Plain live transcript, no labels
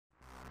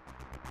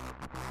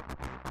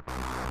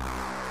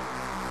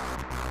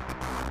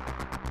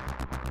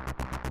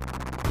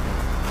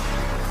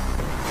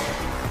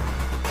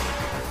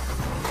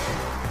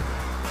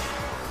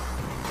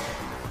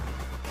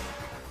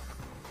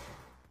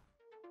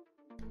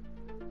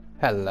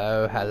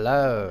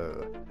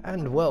Hello,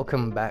 and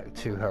welcome back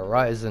to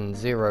Horizon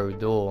Zero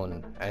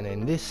Dawn. And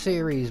in this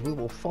series we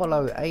will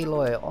follow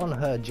Aloy on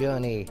her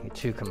journey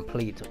to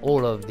complete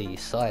all of the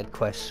side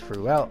quests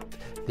throughout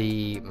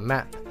the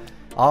map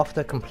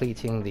after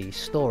completing the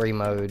story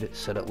mode,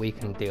 so that we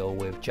can deal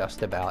with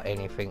just about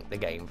anything the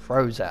game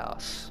throws at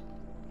us.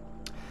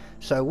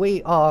 So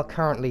we are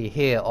currently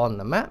here on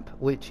the map,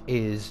 which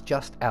is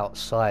just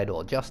outside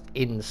or just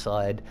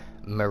inside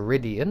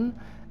Meridian,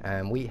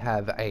 and we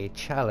have a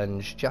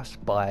challenge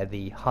just by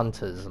the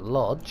Hunter's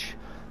Lodge.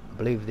 I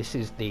believe this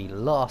is the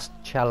last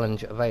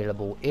challenge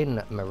available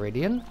in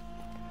Meridian.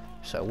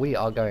 So we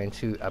are going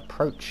to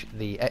approach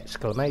the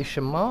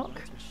exclamation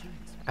mark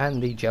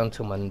and the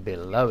gentleman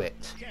below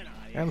it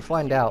and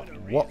find out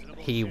what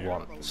he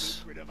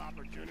wants.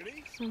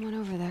 Someone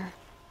over there.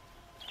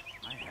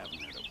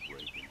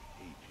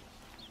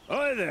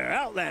 Oi there,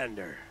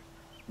 Outlander.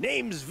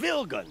 Name's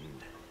Vilgund.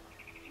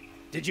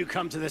 Did you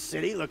come to the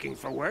city looking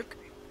for work?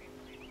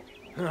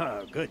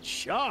 Oh, good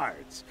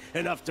shards.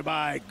 Enough to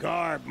buy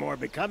garb more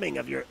becoming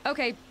of your...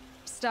 Okay,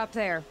 stop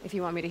there if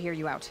you want me to hear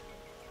you out.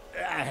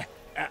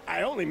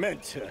 I only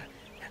meant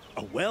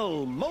a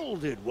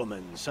well-molded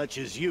woman such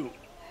as you.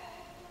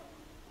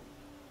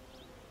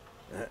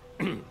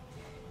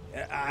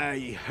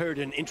 I heard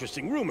an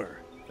interesting rumor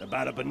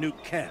about a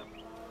Banuk camp.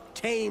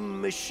 Tame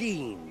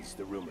machines,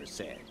 the rumor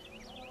said.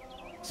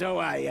 So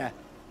I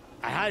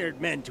hired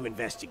men to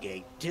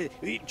investigate.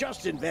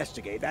 Just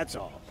investigate, that's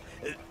all.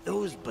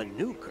 Those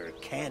Banuk are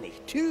canny,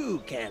 too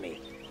canny.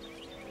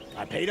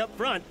 I paid up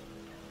front.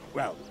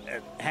 Well,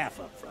 half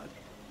up front.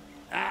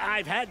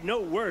 I've had no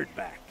word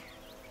back.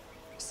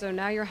 So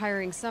now you're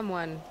hiring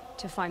someone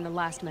to find the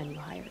last men you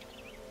hired.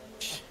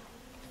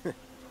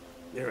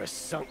 They're a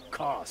sunk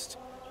cost.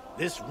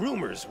 This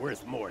rumor's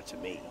worth more to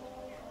me.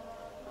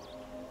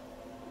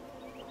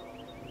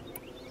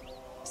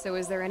 So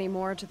is there any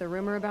more to the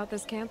rumor about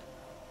this camp?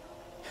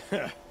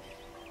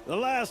 The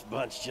last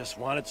bunch just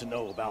wanted to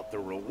know about the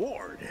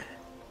reward.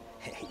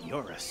 Hey,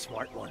 you're a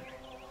smart one.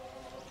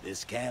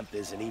 This camp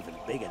isn't even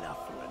big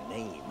enough for a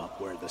name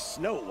up where the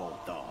snow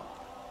won't thaw.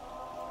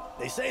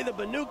 They say the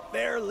Banuk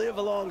there live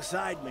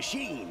alongside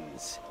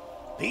machines.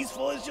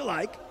 Peaceful as you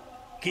like.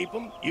 Keep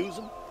them, use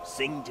them,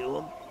 sing to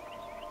them.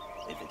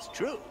 If it's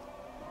true,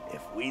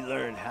 if we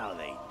learn how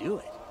they do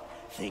it,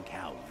 think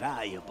how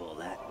valuable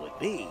that would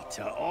be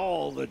to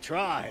all the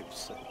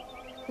tribes.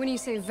 When you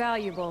say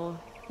valuable,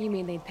 you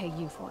mean they'd pay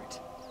you for it.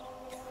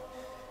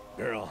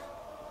 Girl,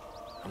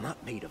 I'm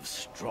not made of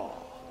straw.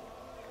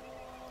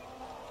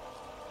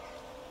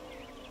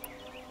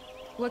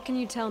 What can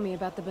you tell me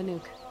about the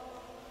Banuk?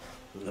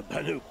 The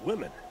Banuk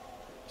women.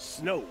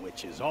 Snow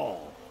witches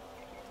all.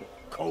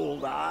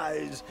 Cold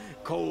eyes,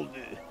 cold...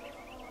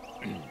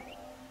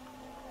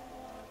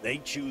 They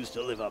choose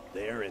to live up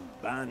there in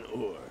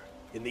Ban-Ur,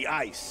 in the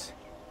ice.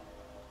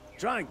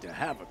 Trying to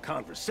have a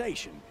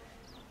conversation,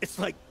 it's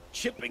like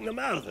chipping them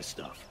out of the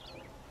stuff.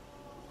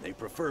 They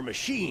prefer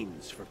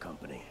machines for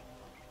company.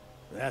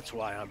 That's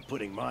why I'm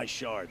putting my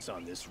shards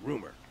on this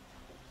rumor.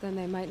 Then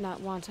they might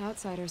not want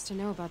outsiders to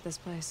know about this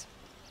place.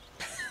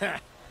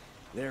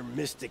 Their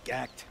mystic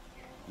act.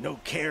 No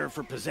care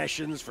for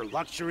possessions, for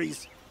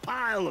luxuries.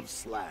 Pile of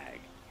slag.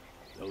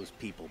 Those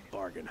people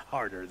bargain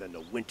harder than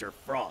the winter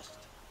frost.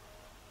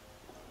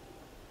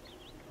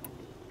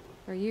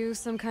 Are you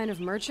some kind of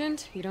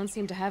merchant? You don't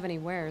seem to have any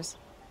wares.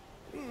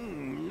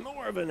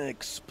 More of an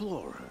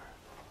explorer.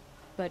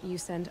 But you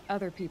send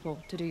other people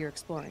to do your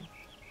exploring.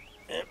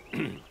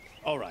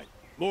 All right,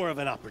 more of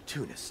an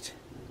opportunist.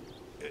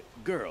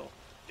 Girl.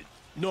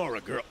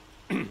 Nora girl.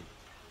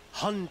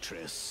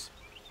 Huntress.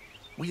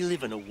 We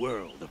live in a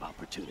world of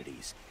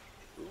opportunities.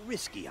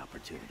 Risky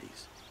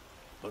opportunities.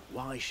 But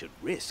why should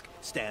risk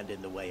stand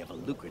in the way of a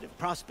lucrative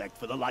prospect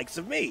for the likes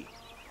of me?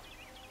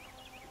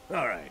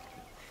 All right.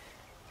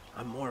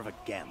 I'm more of a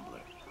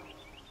gambler.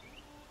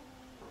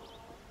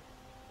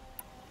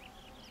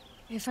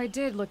 If I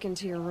did look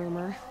into your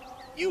rumor...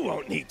 You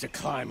won't need to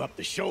climb up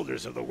the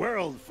shoulders of the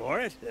world for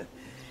it.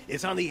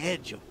 It's on the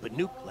edge of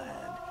Banuk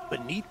land,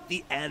 beneath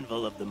the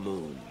anvil of the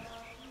moon.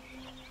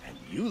 And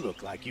you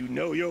look like you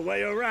know your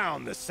way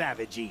around the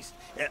savage east.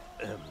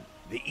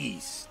 The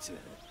east.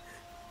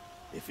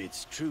 If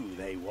it's true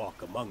they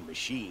walk among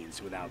machines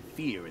without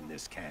fear in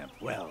this camp,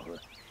 well,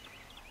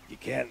 you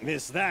can't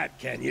miss that,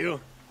 can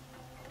you?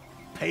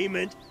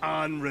 Payment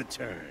on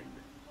return.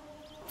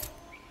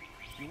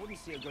 You wouldn't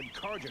see a good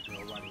carja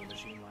girl riding a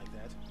machine like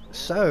that.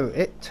 So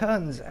it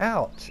turns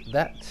out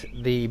that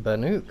the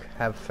Banuk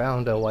have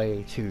found a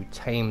way to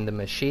tame the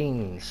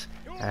machines,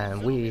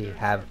 and we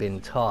have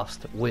been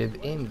tasked with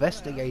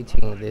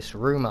investigating this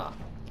rumor.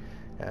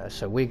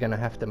 So we're going to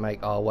have to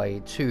make our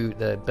way to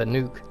the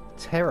Banuk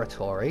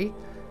territory,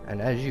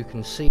 and as you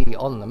can see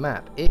on the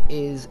map, it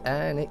is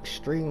an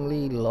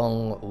extremely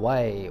long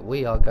way.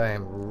 We are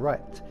going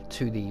right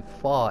to the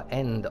far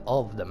end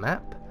of the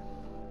map,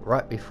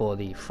 right before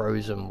the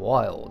frozen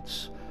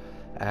wilds,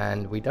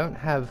 and we don't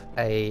have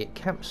a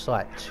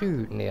campsite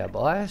too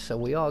nearby, so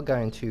we are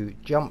going to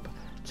jump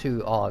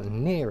to our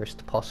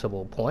nearest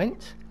possible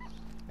point,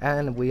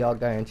 and we are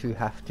going to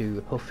have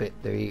to hoof it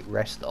the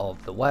rest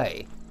of the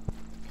way.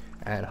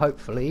 And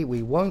hopefully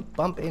we won't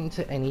bump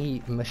into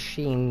any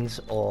machines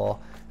or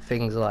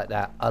things like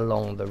that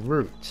along the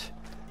route.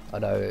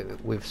 Although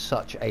with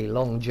such a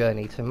long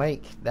journey to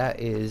make, that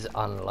is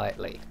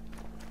unlikely.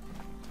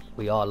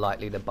 We are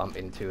likely to bump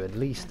into at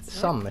least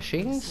some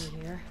machines,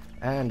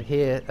 and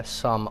here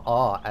some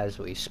are as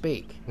we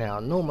speak. Now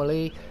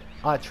normally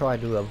I try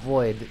to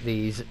avoid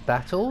these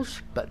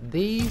battles, but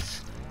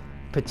these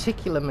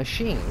particular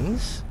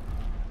machines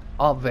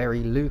are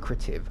very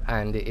lucrative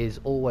and it is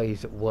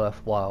always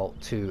worthwhile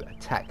to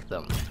attack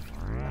them.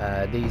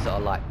 These are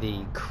like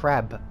the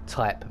crab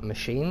type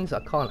machines. I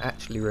can't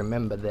actually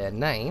remember their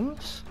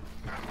names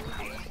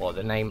or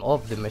the name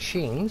of the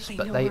machines,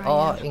 but they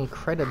are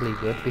incredibly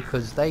good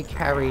because they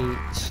carry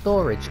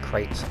storage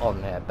crates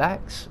on their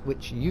backs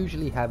which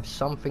usually have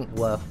something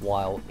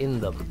worthwhile in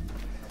them.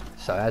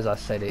 So as I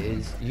said, it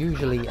is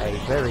usually a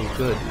very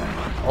good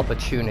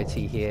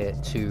opportunity here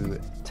to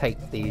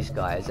take these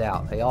guys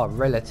out. They are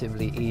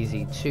relatively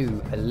easy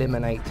to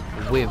eliminate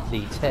with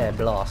the tear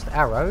blast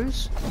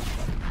arrows,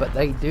 but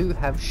they do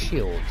have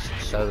shields,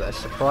 so a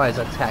surprise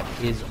attack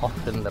is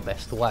often the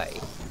best way.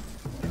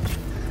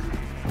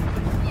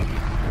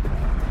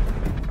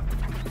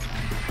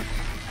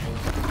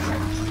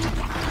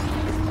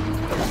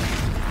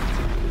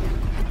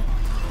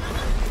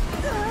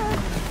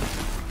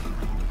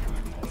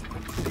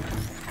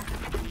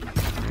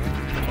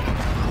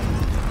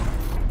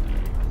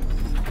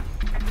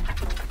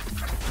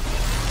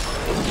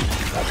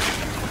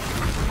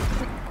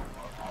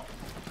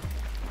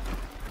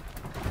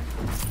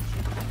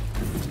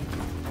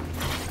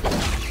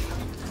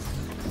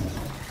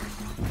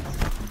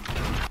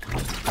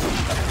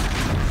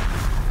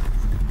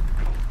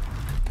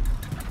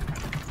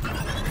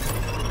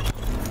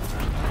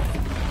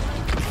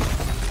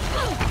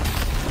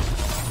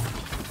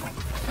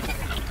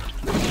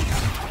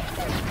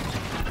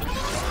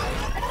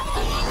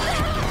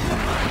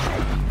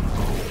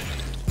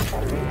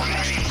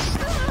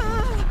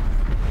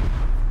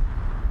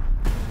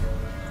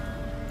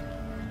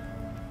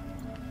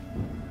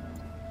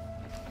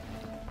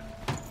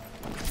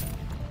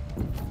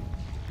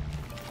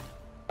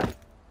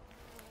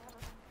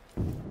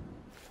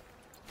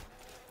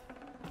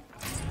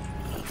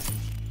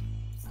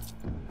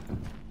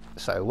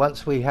 So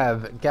once we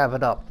have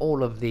gathered up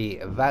all of the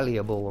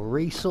valuable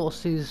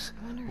resources,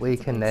 we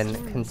can then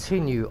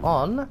continue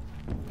on,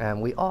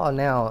 and we are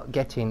now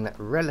getting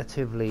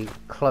relatively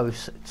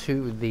close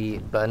to the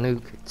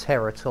Banuk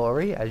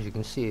territory. As you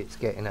can see, it's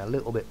getting a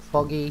little bit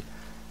foggy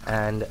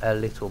and a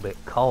little bit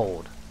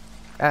cold.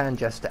 And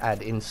just to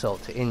add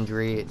insult to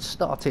injury, it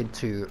started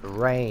to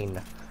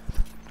rain.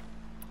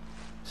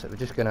 So we're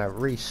just going to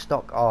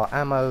restock our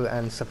ammo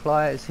and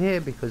supplies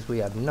here because we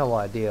have no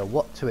idea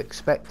what to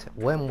expect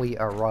when we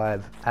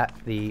arrive at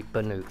the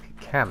Banuk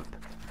camp.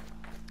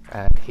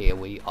 And here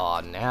we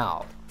are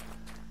now.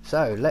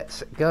 So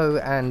let's go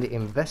and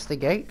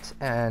investigate,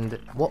 and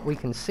what we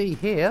can see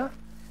here,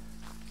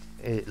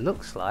 it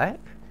looks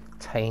like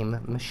tame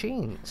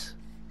machines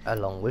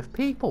along with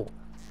people.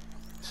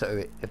 So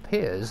it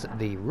appears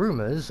the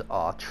rumors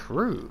are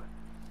true.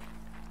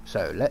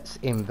 So let's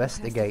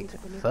investigate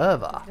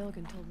further.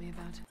 Told me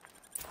about.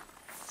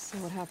 So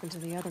what happened to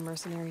the other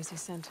mercenaries he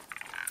sent?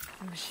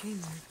 The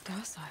machines are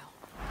docile.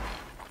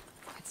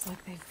 It's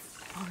like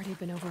they've already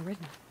been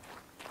overridden.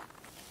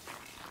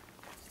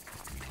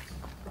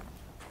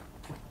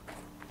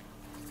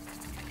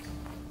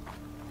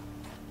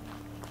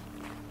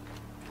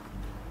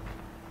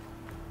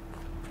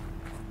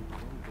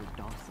 They're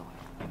docile.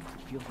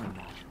 Feel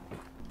unnatural.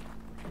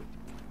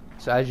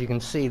 So as you can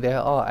see, there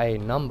are a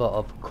number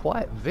of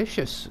quite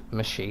vicious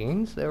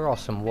machines. There are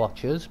some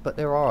watchers, but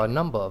there are a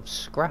number of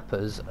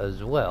scrappers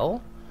as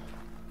well,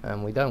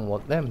 and we don't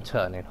want them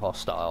turning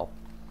hostile.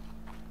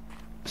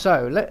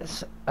 So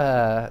let's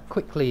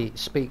quickly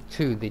speak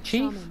to the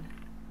chief. Shaman,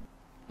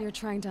 you're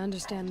trying to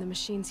understand the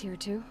machines here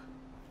too?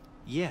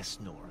 Yes,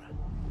 Nora.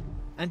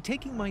 And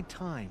taking my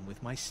time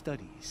with my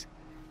studies.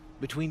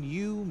 Between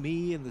you,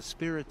 me, and the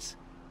spirits,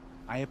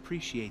 I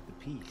appreciate the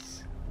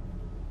peace.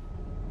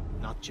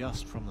 Not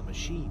just from the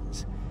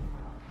machines.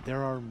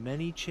 There are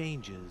many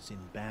changes in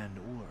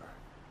Ban-Ur.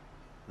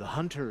 The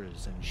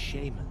hunters and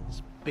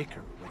shamans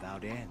bicker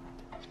without end.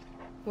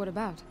 What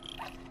about?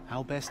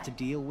 How best to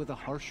deal with a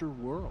harsher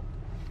world.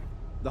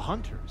 The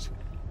hunters,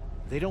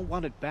 they don't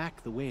want it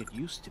back the way it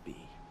used to be.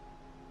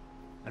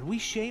 And we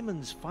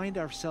shamans find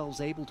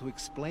ourselves able to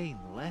explain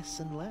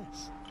less and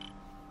less.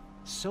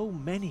 So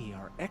many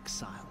are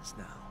exiles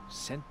now,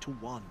 sent to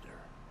wander.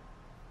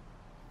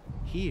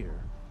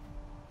 Here,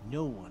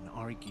 no one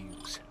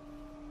argues.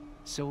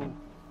 So,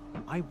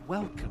 I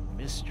welcome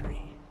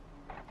mystery.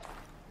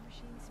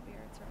 Machine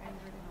spirits are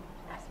anchored in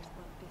all places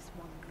but this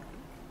one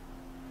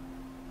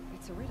lake.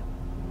 It's a riddle.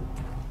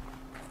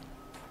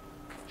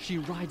 She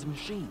rides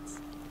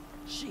machines.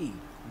 She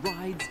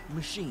rides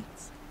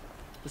machines.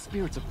 The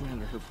spirits have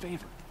granted her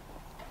favor.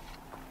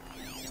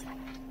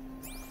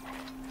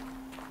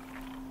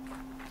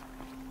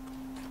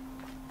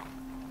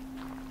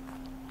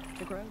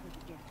 The grove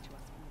is a gift to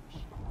us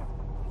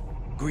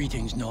from the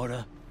Greetings,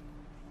 Nora.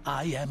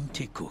 I am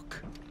Tikuk.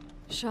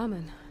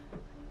 Shaman.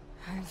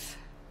 I've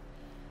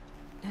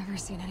never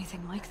seen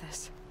anything like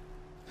this.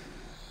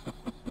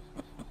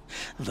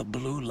 The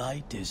blue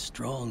light is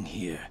strong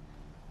here.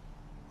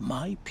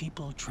 My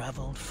people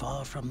traveled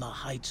far from the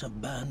heights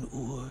of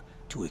Ban-Ur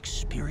to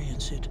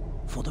experience it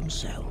for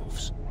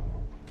themselves.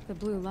 The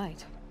blue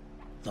light.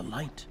 The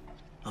light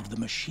of the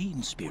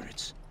machine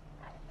spirits.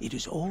 It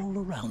is all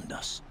around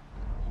us.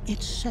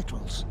 It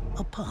settles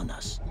upon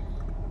us.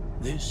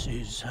 This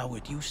is how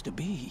it used to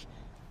be,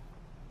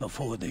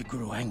 before they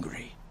grew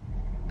angry.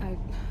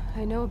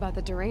 I know about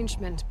the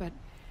derangement, but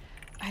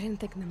I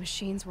didn't think the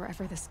machines were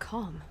ever this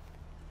calm.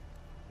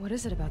 What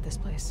is it about this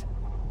place?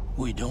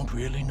 We don't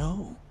really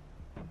know.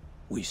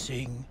 We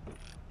sing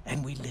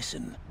and we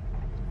listen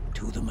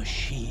to the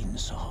machine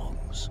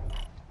songs.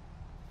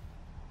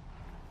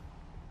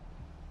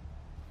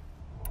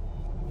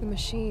 The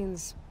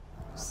machines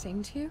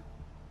sing to you?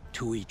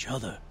 To each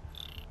other.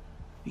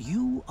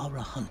 You are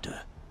a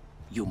hunter.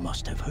 You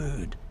must have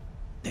heard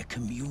their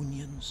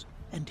communions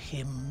and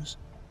hymns,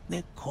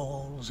 their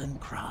calls and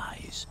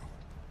cries.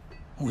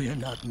 We're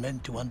not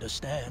meant to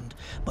understand,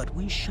 but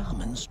we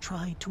shamans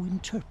try to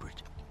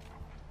interpret.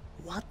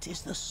 What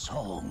is the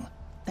song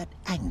that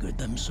angered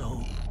them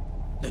so,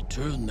 that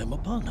turned them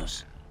upon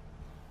us?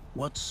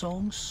 What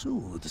song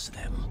soothes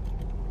them?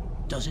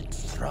 Does it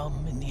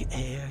thrum in the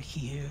air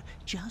here,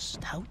 just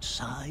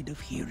outside of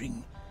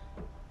hearing?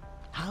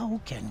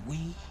 How can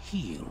we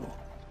heal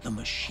the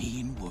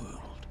machine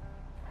world?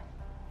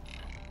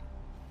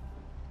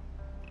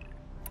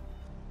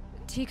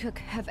 Tikuk,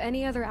 have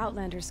any other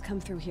Outlanders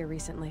come through here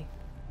recently?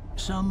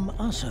 Some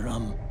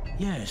Asaram,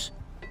 yes.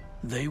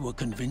 They were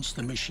convinced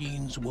the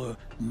machines were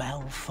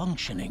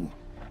malfunctioning.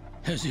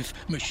 As if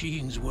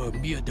machines were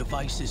mere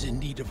devices in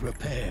need of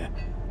repair.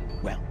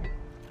 Well,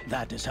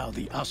 that is how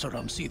the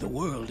Asaram see the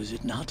world, is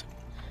it not?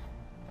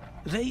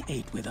 They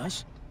ate with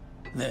us.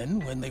 Then,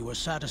 when they were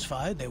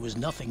satisfied there was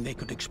nothing they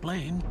could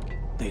explain,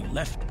 they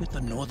left with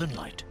the Northern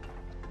Light.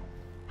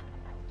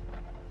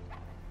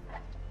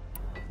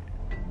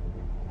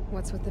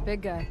 What's with the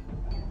big guy?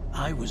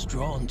 I was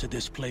drawn to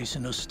this place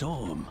in a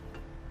storm.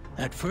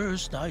 At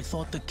first, I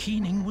thought the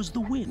keening was the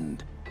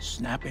wind,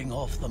 snapping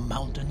off the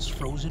mountain's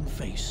frozen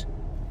face.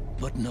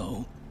 But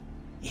no,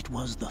 it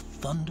was the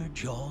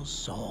Thunderjaw's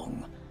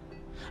song.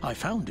 I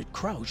found it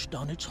crouched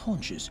on its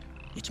haunches,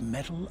 its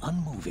metal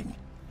unmoving,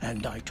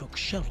 and I took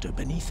shelter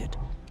beneath it.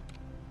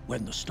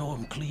 When the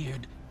storm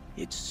cleared,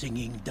 its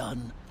singing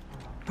done,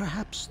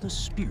 perhaps the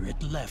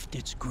spirit left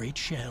its great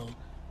shell,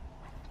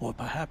 or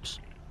perhaps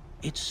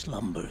it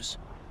slumbers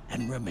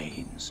and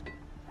remains.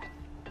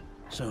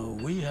 So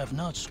we have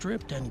not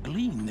stripped and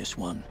gleaned this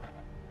one.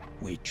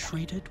 We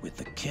treat it with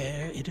the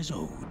care it is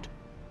owed.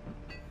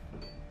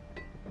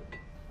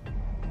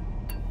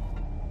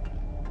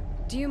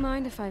 Do you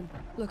mind if I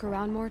look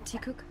around more,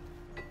 Tikuk?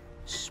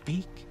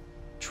 Speak,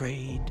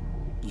 trade,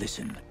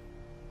 listen.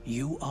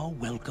 You are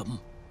welcome.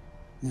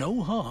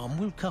 No harm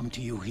will come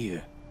to you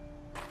here.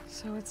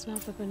 So it's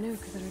not the Banuk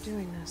that are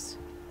doing this.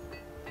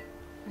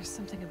 There's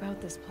something about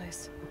this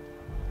place.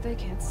 They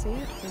can't see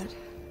it, but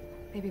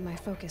maybe my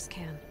focus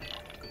can.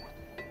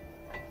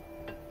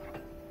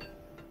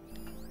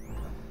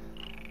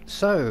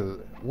 So,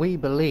 we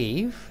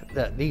believe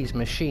that these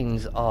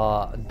machines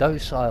are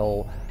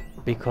docile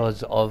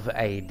because of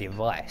a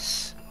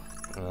device.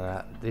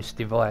 This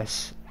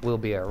device will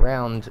be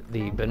around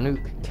the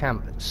Banuk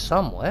camp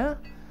somewhere,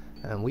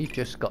 and we've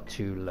just got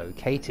to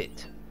locate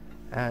it.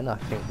 And I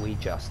think we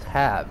just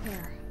have.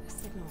 There, a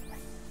signal.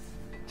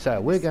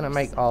 So we're going to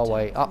make our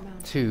way up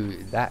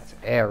to that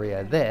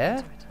area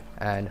there,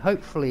 and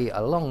hopefully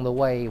along the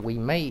way we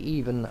may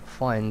even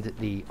find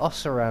the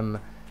Oseram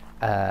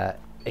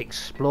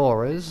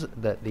explorers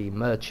that the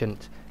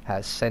merchant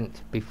has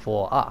sent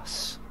before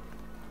us.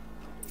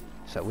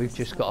 So we've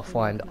just got to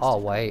find our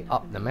way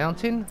up the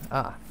mountain.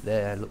 Ah,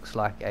 there looks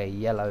like a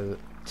yellow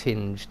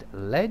tinged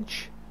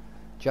ledge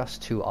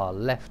just to our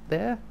left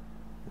there.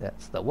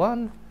 That's the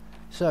one.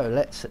 So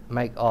let's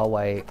make our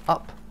way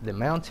up the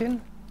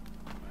mountain.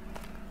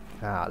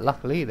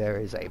 Luckily there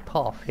is a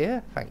path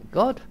here, thank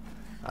God.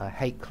 I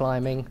hate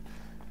climbing.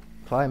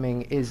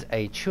 Climbing is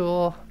a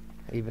chore,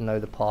 even though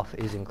the path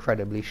is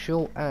incredibly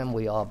short, and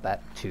we are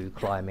back to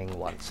climbing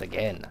once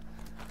again.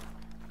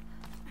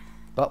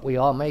 But we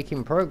are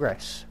making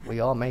progress.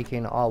 We are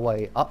making our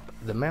way up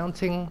the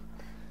mountain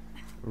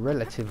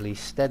relatively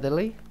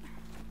steadily.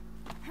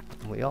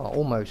 We are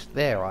almost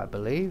there, I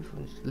believe.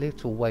 There's a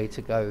little way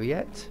to go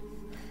yet.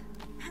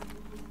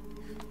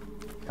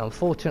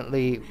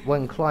 Unfortunately,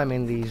 when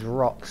climbing these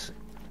rocks,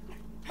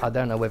 I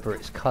don't know whether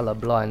it's colour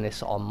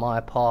blindness on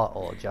my part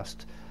or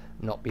just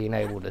not being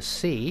able to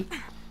see,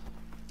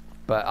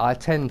 but I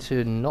tend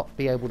to not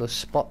be able to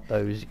spot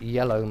those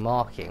yellow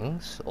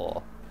markings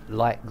or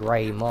light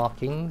grey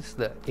markings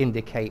that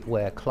indicate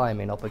where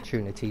climbing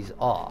opportunities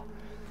are.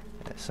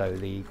 So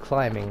the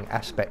climbing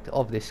aspect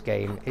of this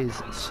game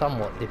is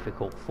somewhat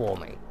difficult for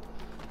me.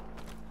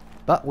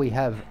 But we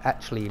have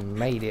actually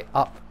made it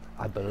up,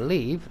 I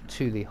believe,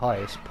 to the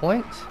highest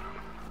point.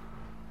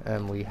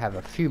 And we have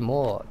a few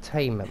more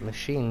tame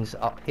machines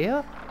up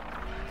here.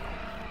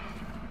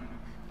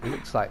 It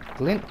looks like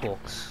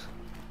Glinthawks,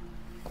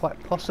 quite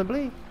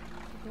possibly.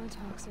 The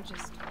Glinthawks are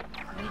just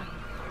waiting.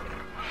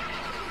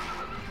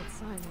 Good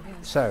sign, I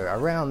guess. So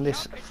around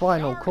this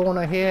final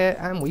corner here,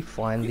 and we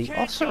find the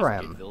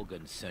Ossaram.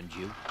 Vilgan send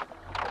you.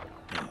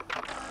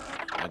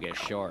 I guess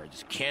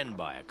shards can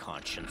buy a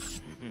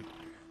conscience.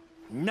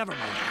 Never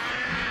mind.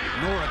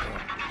 Nora,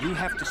 you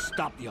have to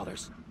stop the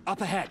others.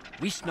 Up ahead,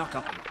 we snuck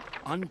up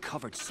and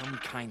uncovered some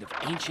kind of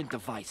ancient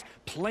device,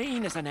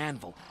 plain as an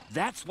anvil.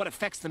 That's what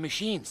affects the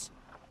machines.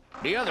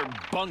 The other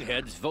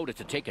bungheads voted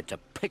to take it to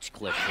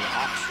Pitchcliff for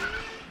auction.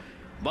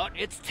 But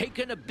it's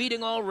taken a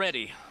beating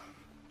already.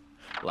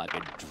 Like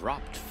it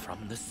dropped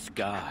from the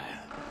sky.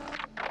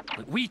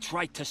 But we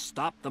tried to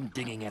stop them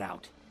digging it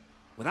out.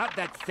 Without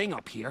that thing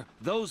up here,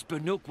 those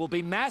Banuk will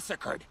be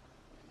massacred.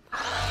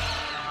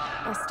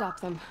 I'll stop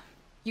them.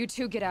 You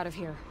two get out of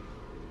here.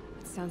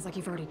 It sounds like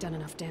you've already done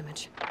enough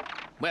damage.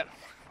 Well,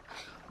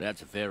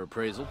 that's a fair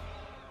appraisal.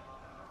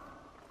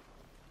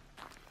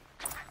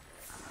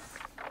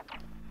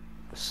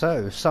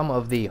 So, some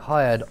of the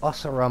hired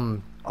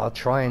Ossaram are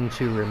trying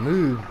to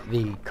remove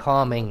the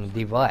calming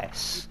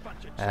device.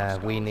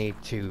 We need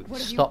to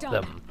stop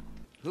them.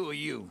 Who are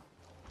you?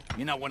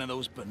 You're not one of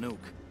those Banuk.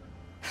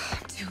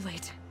 Too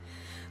late.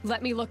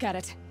 Let me look at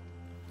it.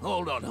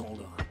 Hold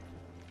on.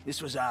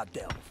 This was our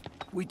delve.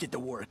 We did the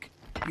work.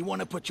 You want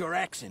to put your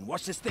axe in?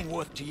 What's this thing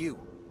worth to you?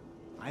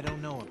 I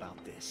don't know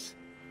about this.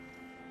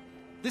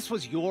 This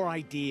was your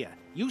idea.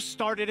 You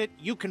started it,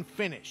 you can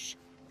finish.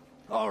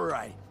 All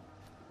right.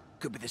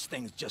 Could be this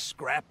thing's just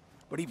scrap,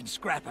 but even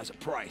scrap has a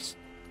price.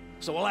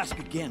 So I'll ask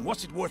again,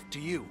 what's it worth to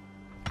you?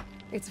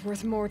 It's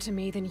worth more to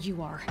me than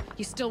you are.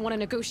 You still want to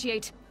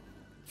negotiate?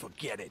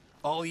 Forget it.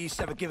 All East's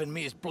ever given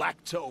me is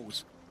black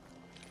toes.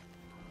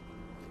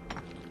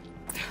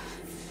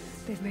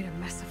 They've made a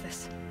mess of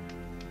this.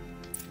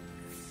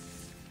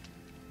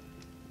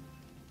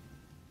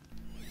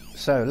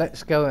 So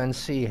let's go and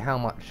see how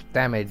much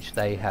damage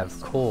they have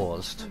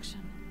caused.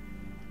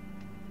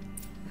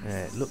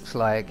 It looks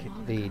like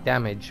the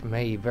damage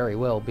may very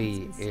well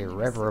be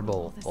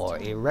irreparable, or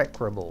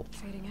irreparable,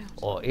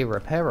 or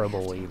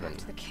irreparable even.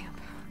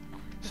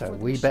 So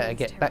we better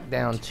get back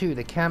down to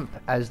the camp,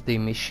 as the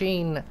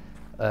machine,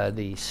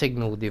 the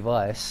signal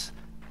device,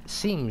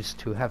 seems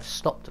to have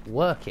stopped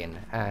working,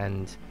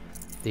 and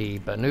the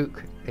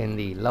Banuk in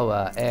the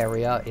lower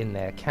area in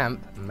their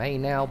camp may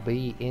now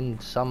be in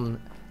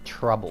some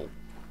trouble,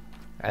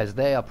 as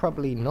they are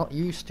probably not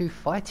used to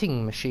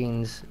fighting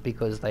machines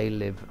because they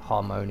live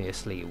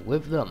harmoniously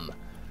with them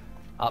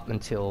up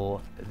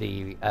until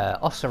the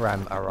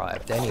Ossaram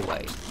arrived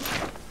anyway.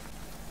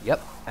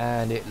 Yep,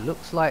 and it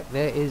looks like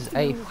there is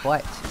a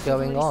fight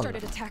going on.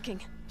 Started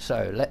attacking.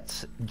 So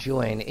let's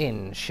join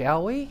in,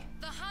 shall we?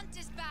 The hunt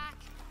is back.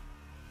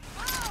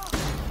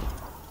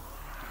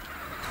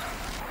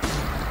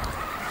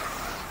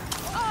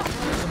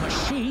 The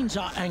machines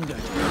are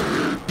angered.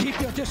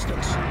 Keep your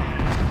distance.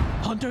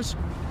 Hunters,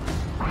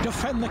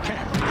 defend the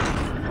camp.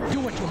 Do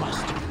what you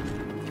must.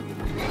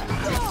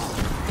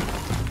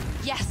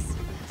 Yes.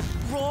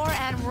 Roar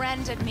and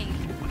rend at me.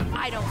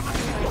 I don't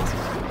fear it.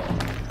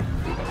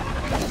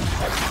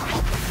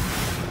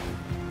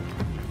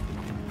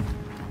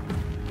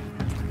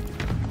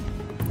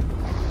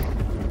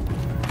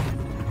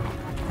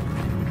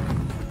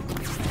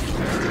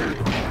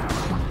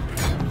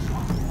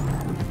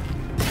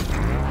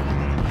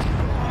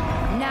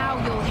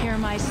 Now you'll hear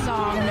my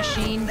song,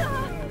 machine.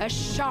 A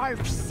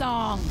sharp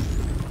song.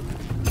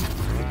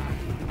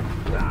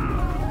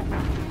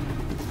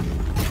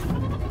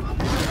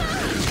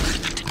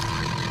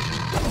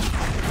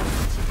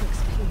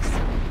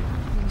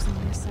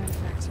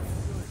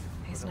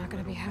 He's not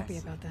going to be happy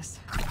about this.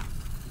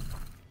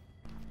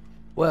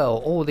 Well,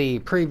 all the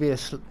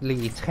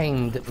previously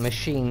tamed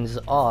machines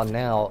are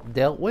now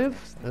dealt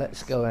with.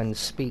 Let's go and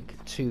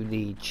speak to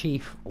the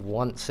chief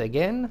once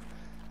again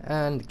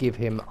and give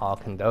him our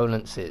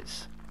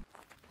condolences.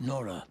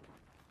 Nora,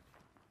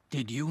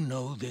 did you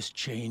know this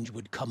change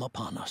would come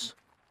upon us?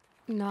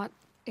 Not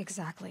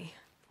exactly.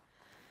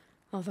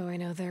 Although I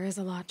know there is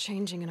a lot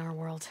changing in our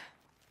world.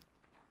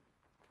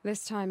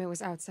 This time it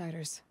was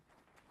outsiders.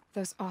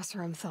 Those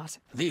Ossaram thought.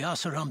 The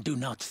Ossaram do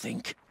not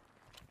think.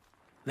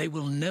 They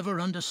will never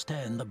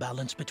understand the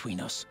balance between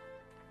us,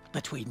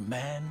 between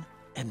man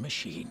and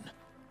machine.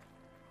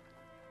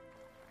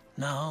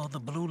 Now the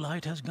blue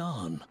light has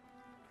gone,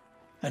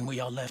 and we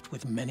are left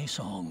with many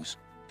songs,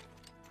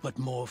 but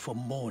more for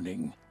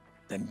mourning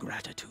than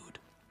gratitude.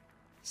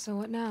 So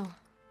what now?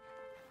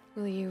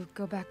 Will you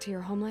go back to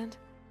your homeland?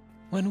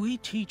 When we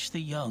teach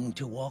the young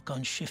to walk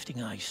on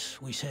shifting ice,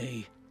 we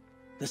say,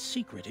 the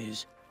secret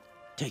is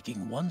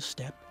taking one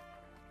step,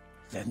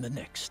 then the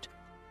next.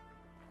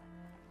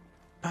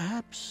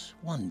 Perhaps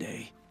one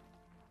day,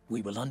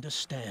 we will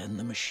understand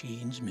the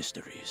machine's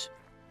mysteries.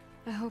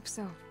 I hope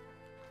so.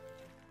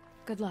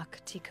 Good luck,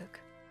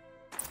 T-Cook.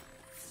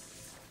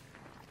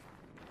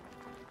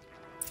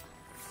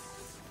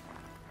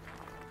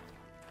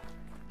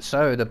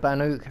 So the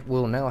Banuk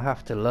will now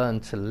have to learn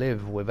to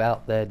live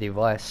without their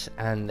device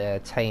and their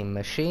tame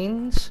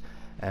machines,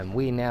 and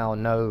we now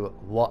know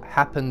what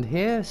happened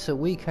here, so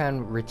we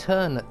can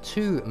return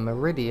to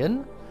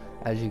Meridian.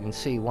 As you can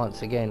see,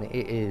 once again,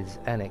 it is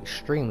an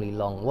extremely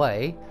long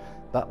way,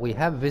 but we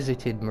have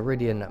visited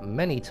Meridian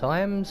many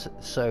times,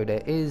 so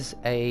there is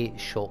a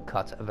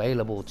shortcut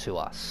available to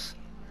us.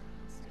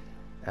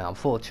 Now,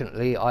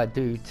 unfortunately, I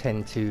do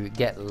tend to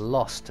get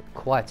lost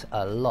quite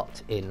a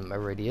lot in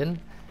Meridian,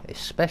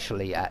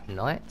 especially at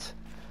night.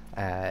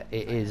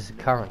 It is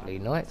currently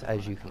night,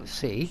 as you can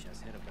see,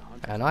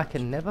 and I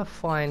can never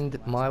find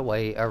my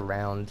way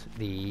around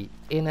the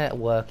inner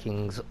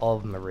workings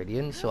of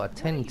Meridian, so I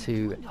tend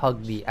to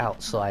hug the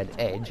outside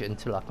edge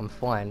until I can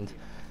find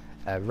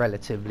a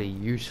relatively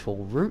useful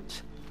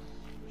route.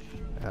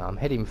 I'm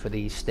heading for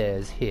these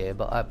stairs here,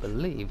 but I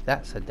believe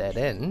that's a dead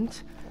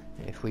end.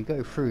 If we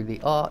go through the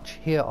arch,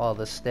 here are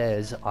the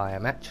stairs I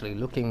am actually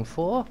looking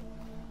for.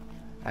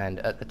 And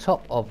at the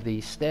top of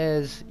these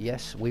stairs,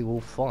 yes, we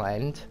will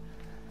find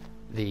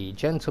the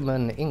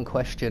gentleman in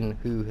question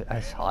who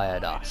has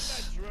hired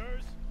us.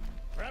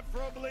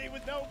 Preferably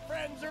with no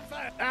friends or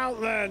family.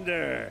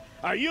 Outlander,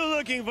 are you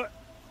looking for...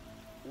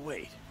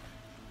 Wait,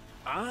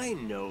 I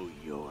know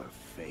your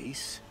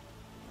face.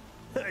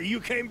 You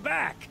came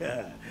back.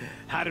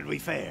 How did we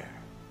fare?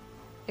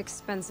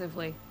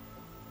 Expensively.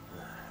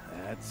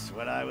 That's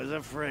what I was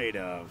afraid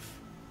of.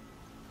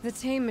 The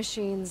tame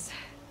machines...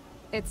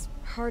 It's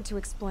hard to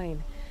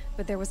explain,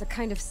 but there was a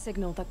kind of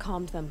signal that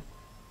calmed them.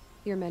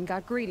 Your men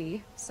got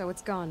greedy, so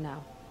it's gone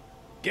now.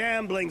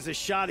 Gambling's a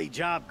shoddy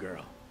job,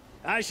 girl.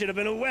 I should have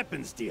been a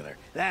weapons dealer.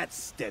 That's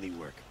steady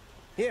work.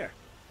 Here,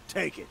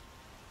 take it.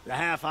 The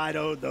half I'd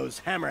owed those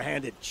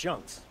hammer-handed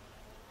chunks.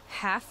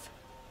 Half?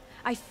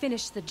 I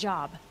finished the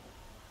job.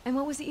 And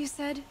what was it you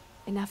said?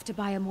 Enough to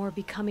buy a more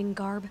becoming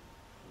garb?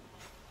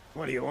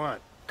 What do you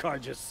want?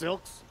 Carja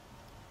silks?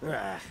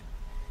 Ah,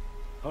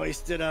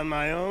 hoisted on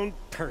my own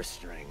purse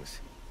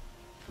strings.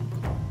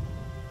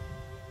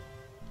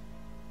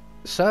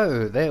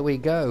 So there we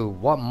go,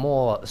 one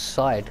more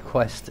side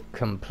quest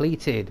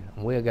completed.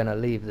 We're gonna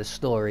leave the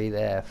story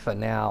there for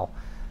now.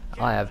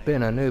 I have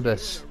been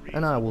Anubis,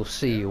 and I will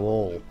see you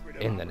all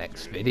in the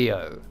next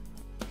video.